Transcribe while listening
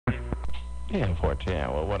Yeah,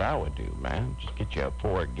 410. Well, what I would do, man, just get you a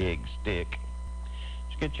 4 gig stick.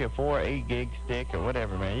 Just get you a 8 gig stick or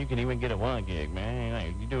whatever, man. You can even get a 1 gig,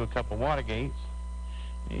 man. You do a couple water gates.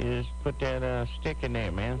 You just put that stick in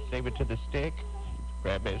there, man. Save it to the stick.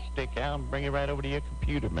 Grab that stick out and bring it right over to your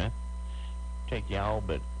computer, man. Take you all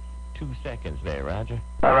but 2 seconds there, Roger.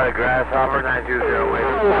 All right, Grasshopper, 920, wait.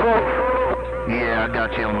 Yeah, I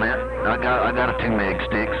got you on that. I got a 2 meg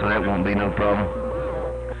stick, so that won't be no problem.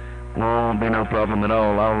 Won't be no problem at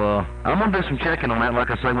all. I'm gonna do some checking on that. Like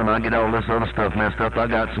I say, when I get all this other stuff messed up, I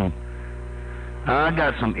got some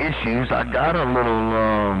issues. I got a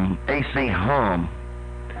little AC hum.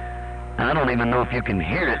 I don't even know if you can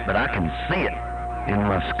hear it, but I can see it in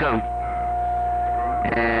my scope.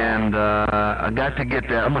 And I got to get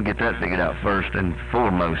that. I'm gonna get that figured out first and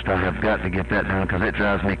foremost. I have got to get that done because it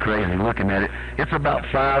drives me crazy looking at it. It's about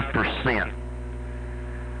 5%.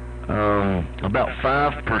 About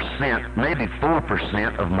 5%, maybe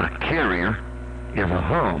 4% of my carrier is a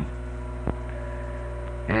hum.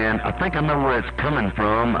 And I think I know where it's coming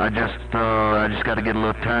from. I just got to get a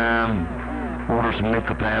little time, order some new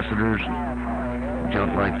capacitors,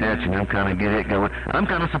 junk like that, you know, kind of get it going. I'm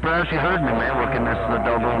kind of surprised you heard me, man, working this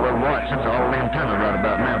doggone low watch. It's all antenna right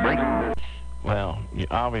about now, Blake. Well,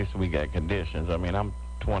 obviously we got conditions. I mean, I'm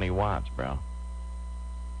 20 watts, bro.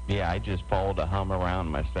 Yeah, I just followed a hum around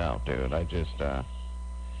myself, dude. I just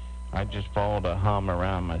followed a hum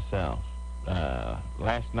around myself.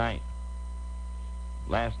 Last night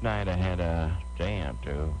I had a damn,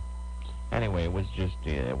 dude. Anyway, it was just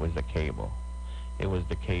it was the cable. It was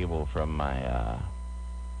the cable from my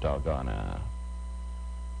doggone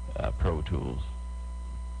Pro Tools.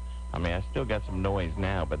 I mean, I still got some noise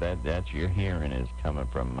now, but that's your hearing is coming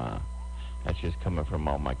from that's just coming from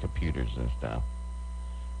all my computers and stuff.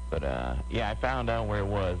 But yeah, I found out where it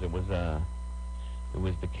was. It was the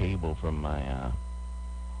cable from my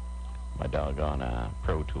my doggone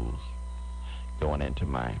Pro Tools going into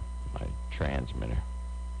my transmitter.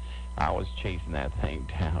 I was chasing that thing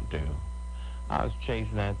down, dude. I was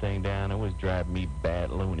chasing that thing down. It was driving me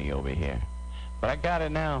bad loony over here. But I got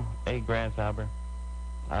it now. Hey, Grasshopper.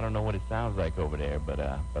 I don't know what it sounds like over there, but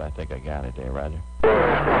I think I got it there, Roger.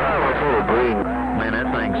 Man,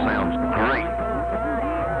 that thing sounds great.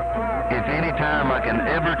 If any time I can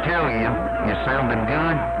ever tell you you're sounding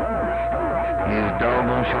good, you're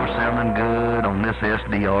doggone sure sounding good on this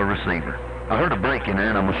SDR receiver. I heard a break in there,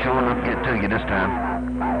 and I'm sure enough get to you this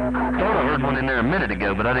time. Thought I heard one in there a minute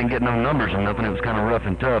ago, but I didn't get no numbers or nothing. It was kind of rough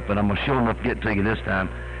and tough, but I'm sure enough get to you this time.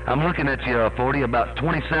 I'm looking at you, 40, about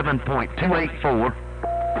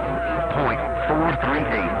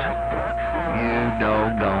 27.284.438. You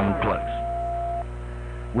doggone close.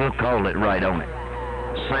 We'll call it right on it.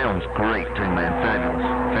 Sounds great too, man. Fabulous,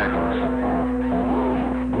 fabulous.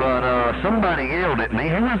 But somebody yelled at me.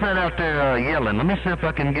 Who was that out there yelling? Let me see if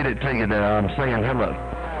I can get it to you there. I'm saying hello.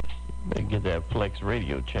 Better get that Flex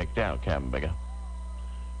radio checked out, Captain Bigger.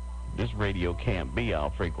 This radio can't be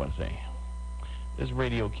off frequency. This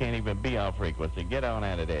radio can't even be off frequency. Get on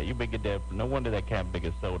out of there. You better get that. No wonder that Captain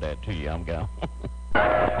Bigger sold that to you. I'm gone.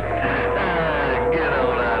 Get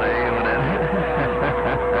on out of here with that.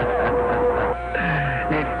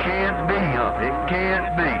 It can't be, it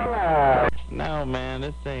can't be. No, man,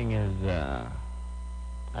 this thing is,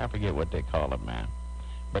 I forget what they call it, man.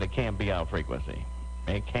 But it can't be off frequency.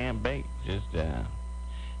 It can't be. Just,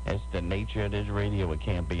 it's the nature of this radio. It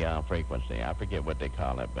can't be off frequency. I forget what they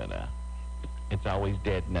call it, but, it's always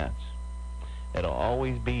dead nuts. It'll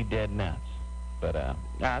always be dead nuts. But,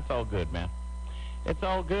 nah, it's all good, man. It's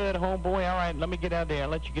all good, homeboy. All right, let me get out there. I'll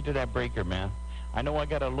let you get to that breaker, man. I know I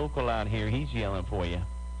got a local out here. He's yelling for you.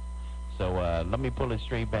 So let me pull it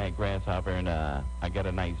straight back, Grasshopper, and I got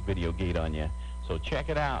a nice video gate on you. So check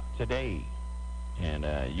it out today, and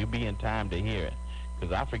you'll be in time to hear it.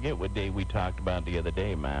 Because I forget what day we talked about the other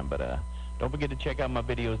day, man. But don't forget to check out my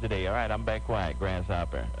videos today. All right, I'm back quiet,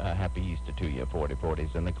 Grasshopper. Happy Easter to you.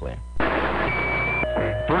 4040's in the clear.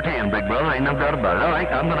 410, big brother. Ain't no doubt about it. All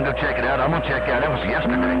right, I'm going to go check it out. I'm going to check out. That was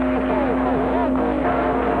yesterday.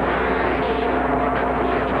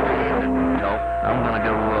 I'm going to go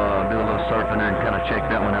do a little surfing there and kind of check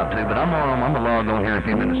that one out too. But I'm going to log on here in a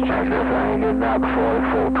few minutes. Check it out.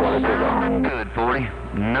 Good, 40.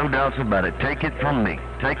 No doubts about it. Take it from me.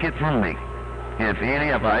 Take it from me. If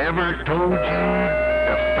I ever told you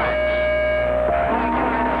the facts.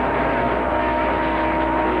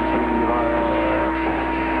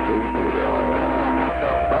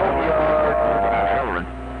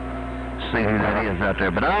 See who that is out there.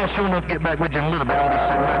 But I'll sure enough get back with you in a little bit. I'll be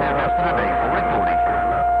sitting right here the rest of the day. 4040.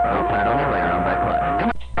 I'll play it on you later. I'm back quiet. Come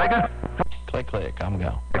on, Baker. Click, click. I'm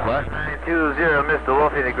going. What? 920, Mr.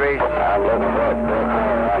 Wolfie the Great. I look at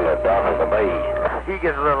the dock of the bay. He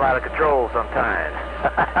gets a little out of control sometimes.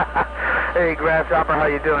 Hey, Grasshopper, how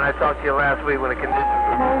you doing? I talked to you last week when the conditions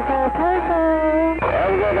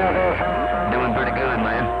Doing pretty good,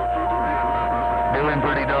 man. Doing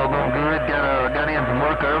pretty doggone good. Got in from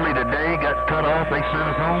work early today, got cut off. They sent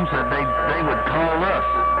us home, said they would call us.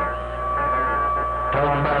 Told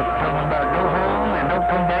them about go home and don't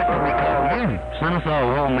come back till we call you. Sent us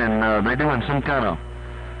all home, and they're doing some kind of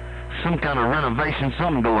renovation,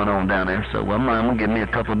 something going on down there. So I'm gonna give me a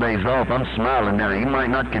couple of days off. I'm smiling now. You might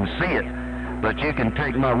not can see it, but you can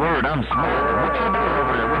take my word. I'm smiling. What you doing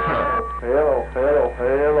over there? What's up? Hello.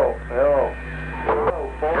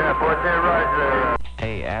 Yeah, Fort St. Roger.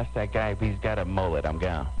 Hey, ask that guy if he's got a mullet. I'm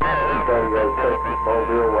gone. Mother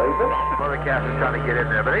cats are trying to get in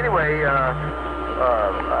there. But anyway,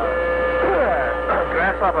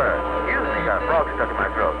 Grasshopper, excuse me, got a frog stuck in my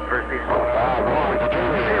throat. First piece of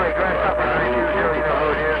Anyway, Grasshopper, 920, you know who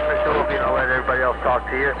it is. Mr. Wolfie, I'll let everybody else talk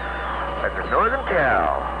to you. That's the Northern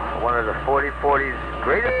Cal, one of the 4040's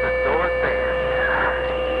greatest adored bands.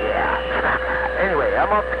 Yeah. Anyway, I'm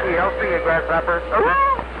off the key. I'll see you, Grasshopper.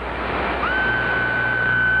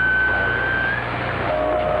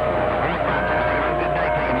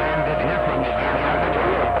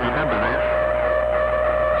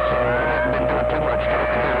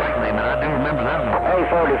 Hey,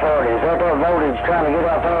 4040, is that voltage trying to get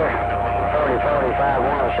up there? 4040,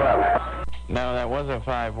 51 or something. No, that wasn't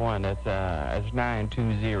 5-1. That's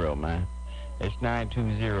 920, man. It's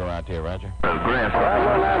 920 out there, Roger. Grass.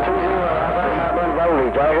 Well, 920, I thought it might have been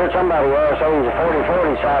voltage. I heard somebody else say he's a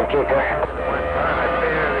 4040 sidekicker.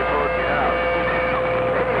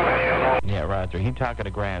 Yeah, Roger. He talking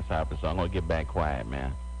to Grasshopper, so I'm gonna get back quiet,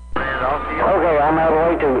 man. Okay, I'm out of the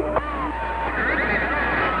way too.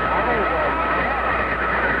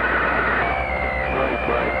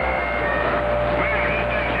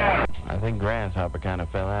 I think Grasshopper kind of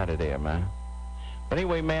fell out of there, man. But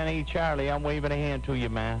anyway, man, hey, Charlie, I'm waving a hand to you,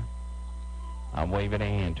 man. I'm waving a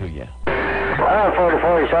hand to you.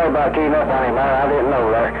 4040, sorry about keeping up on him, man. I didn't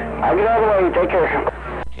know that. I'll get out of the way. Take care.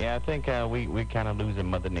 Yeah, I think we kind of losing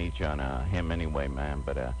Mother Nature on him anyway, man.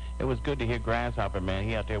 But it was good to hear Grasshopper, man.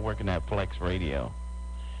 He out there working that Flex radio.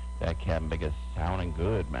 That cat is sounding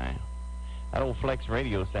good, man. That old Flex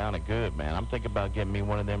radio sounded good, man. I'm thinking about getting me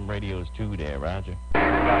one of them radios too there, Roger.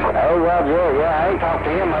 Oh, Roger, yeah, I ain't talked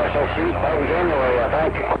to him much since he back January, I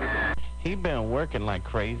think. He been working like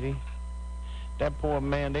crazy. That poor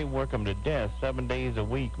man, they work him to death 7 days a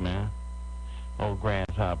week, man. Old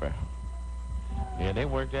Grasshopper. Yeah, they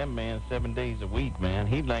work that man 7 days a week, man.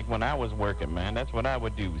 He'd like when I was working, man. That's what I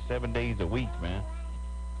would do, 7 days a week, man.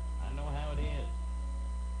 I know how it is.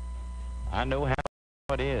 I know how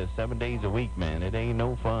it is, 7 days a week, man. It ain't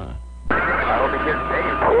no fun. I hope he gets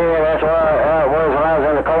paid. Yeah, that's how it was when I was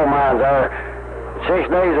in the coal mines there. 6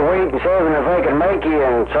 days a week and 7 if they can make you,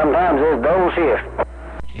 and sometimes it's double shift.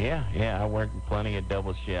 Yeah, I worked plenty of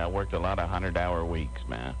double shift. I worked a lot of 100-hour weeks,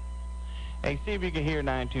 man. Hey, see if you can hear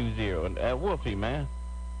 920. Wolfie, man.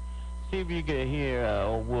 See if you can hear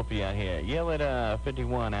old Wolfie out here. Yell at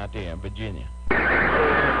 51 out there in Virginia. 51 in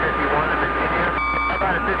Virginia? How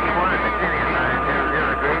about a 51 in Virginia? 920,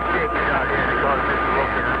 a great shakers out here. They call it Mr.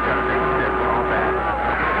 Wolfie, and I'm trying to make this all back.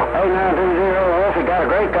 Hey, 920, Wolfie got a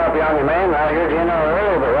great copy on you, man. I heard you in there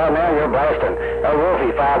earlier, but right now you're blasting. Oh, Wolfie,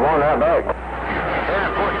 51 right back. Yeah,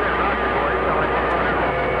 of course, that's Roger, boys. So much fun.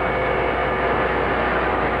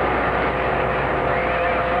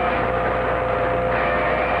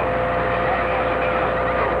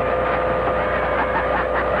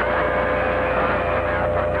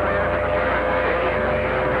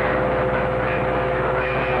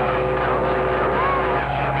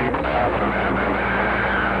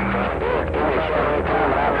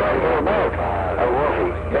 Oh,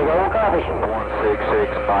 Wolfie, big old copy.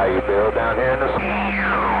 166 Bayou Bill down here in the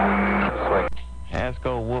swing. Ask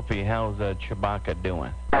old Wolfie how's Chewbacca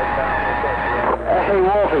doing. Hey,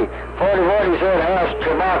 Wolfie, 4040 said how's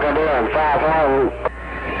Chewbacca doing? 5-1. Or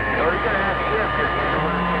you can ask him, because he's the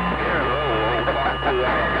one that takes care of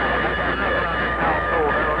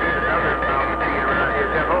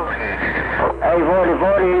Hey,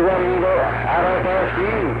 4040, he's up to there. I'd like to ask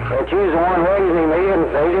you. That you's the one raising him. He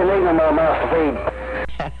didn't need no more mouth to feed.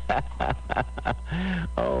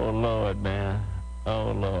 Oh, Lord, man.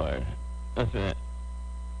 Oh, Lord. That's it.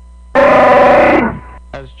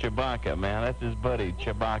 That's Chewbacca, man. That's his buddy,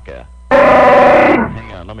 Chewbacca.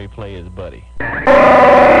 Hang on, let me play his buddy. Good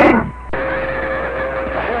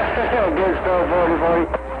stuff, 4040.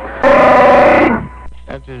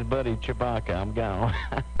 That's his buddy Chewbacca. I'm gone.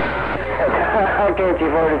 I'll catch you,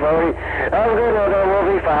 4040. Oh, good, we'll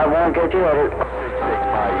be 5-1. Catch you later.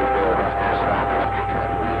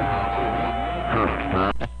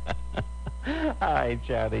 6 All right,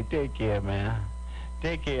 Charlie. Take care, man.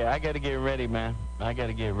 Take care. I got to get ready, man. I got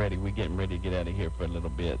to get ready. We're getting ready to get out of here for a little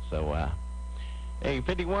bit. So, hey,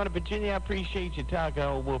 51 of Virginia, I appreciate you talking,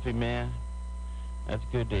 old Wolfie, man. That's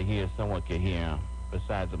good to hear someone can hear him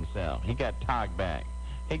besides himself. He got talk back.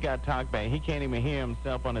 He got talk back. He can't even hear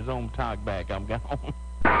himself on his own talk back. I'm gone. Oh, love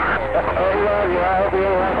you. I hope you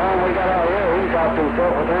ain't like home we got out here. He talked to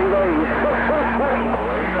himself for 3 days.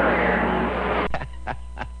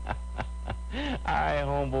 All right,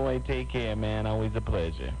 homeboy, take care, man. Always a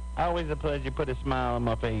pleasure. Always a pleasure. Put a smile on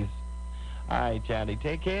my face. All right, Charlie,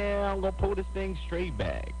 take care. I'm going to pull this thing straight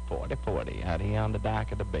back. 4040 out here on the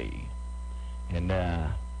dock of the bay. And I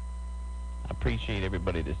appreciate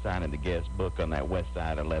everybody that's signing the guest book on that West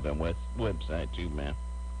Side 11 website, too, man.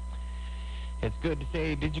 It's good to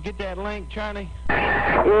say. Did you get that link, Charlie?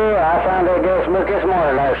 Yeah, I found that guest book this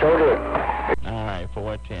morning. I sure did. All right,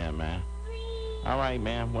 410, man. All right,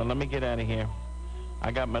 man. Well, let me get out of here.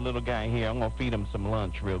 I got my little guy here. I'm going to feed him some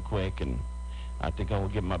lunch real quick, and I think I will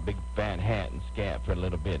get my big fat hat and scat for a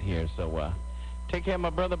little bit here. So, take care, my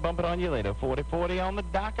brother. Bump it on you later. 4040 on the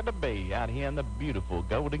dock of the bay out here on the beautiful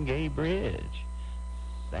Golden Gate Bridge,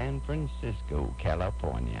 San Francisco,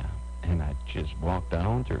 California. And I just walked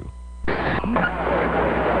on through.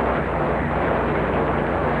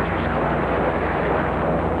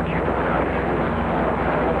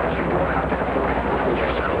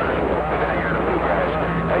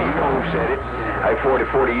 Hey,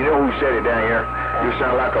 4040, you know who said it down here? You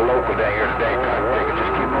sound like a local down here today.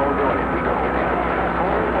 Just keep on doing it. We gonna get it.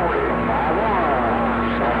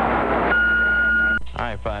 All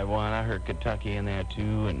right, 5-1. I heard Kentucky in there,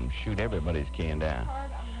 too, and shoot everybody's can down.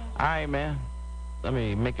 All right, man. Let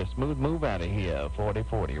me make a smooth move out of here.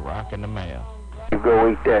 4040, rocking the mail. You go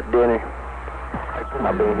eat that dinner.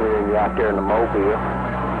 I've been hearing you out there in the mobile.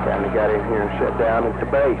 Kind of got in here and sat down at the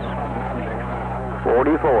base.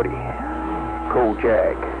 4040.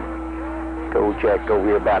 Kojak. Kojak over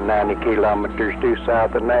here about 90 kilometers due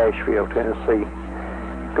south of Nashville, Tennessee.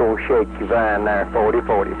 Go shake your vine there,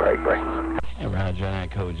 4040, break. Hey, Roger and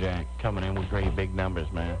Kojak, coming in with great big numbers,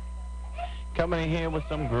 man. Coming in here with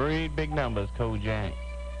some great big numbers, Kojak.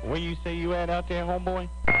 Where you say you at out there, homeboy?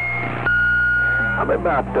 I'm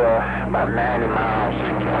about 90 miles.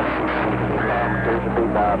 Kilometers, it'll be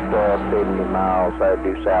about 70 miles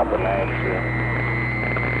due south of Nashville.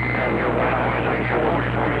 And you're one of those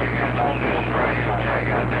 4040 against all this crazy check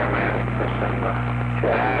out there, man.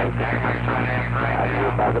 I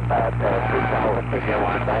live by the bypass. We call it the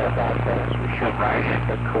bypass. We should name it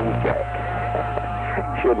the Kojak.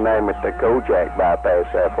 Should name it the Kojak bypass,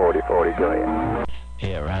 4040. Go ahead.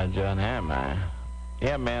 Yeah, Roger on that, man.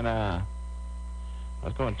 Yeah, man, I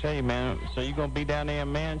was going to tell you, man, so you going to be down there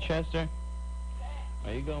in Manchester?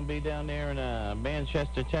 Are you going to be down there in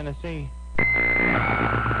Manchester, Tennessee? That's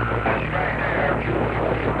right there. I'm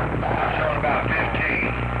showing about 15.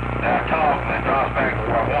 Now talk, and then drops back to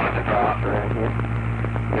where I wanted to drop.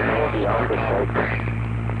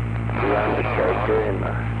 The Undertaker and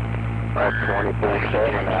about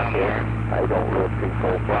 24/7 out there. They don't look too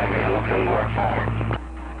full flight.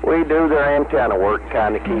 We do their antenna work,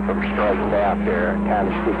 kind of keep them straightened out there, kind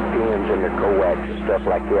of stick pins in their coax and stuff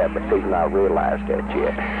like that, but they've not realized that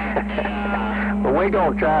yet. But we're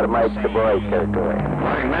going to try to make the break there, Glenn.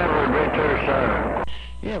 Never been too sir.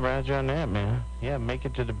 Yeah, Roger on that, man. Yeah, make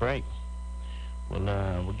it to the break.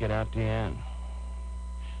 We'll get out there and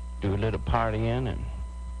do a little partying and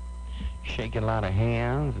shake a lot of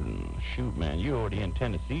hands and shoot, man. You're already in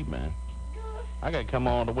Tennessee, man. I got to come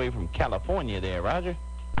all the way from California there, Roger.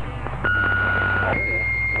 Believe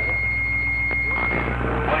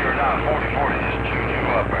it or not, 4040 just chewed you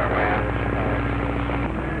up there, man.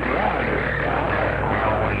 He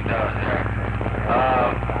always does there.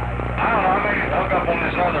 I don't know, I may hook up on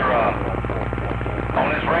this other, on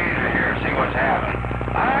this razor here and see what's happening.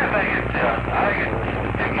 I think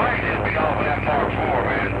it might just be off of that Mark 4,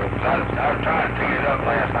 man. I was trying to tee it up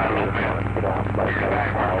last night a little bit.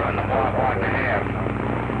 Back where I'm running the block like they have.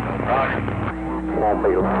 Roger. Won't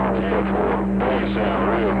be long before Boy, you sound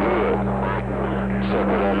real good. Except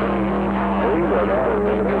for that little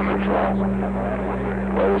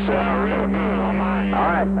well, it sound real good on mine. all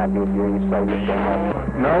right, I did hear you say this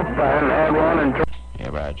thing. Nope, I hadn't had one in Yeah,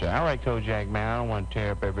 Roger. All right, Kojak, man. I don't want to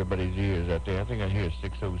tear up everybody's ears out there. I think I hear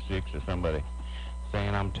 606 or somebody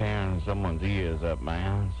saying I'm tearing someone's ears up,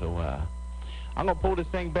 man. So, I'm going to pull this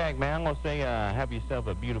thing back, man. I'm going to say have yourself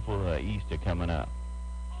a beautiful Easter coming up.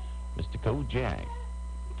 Mr. Kojak,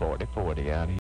 4040 out here.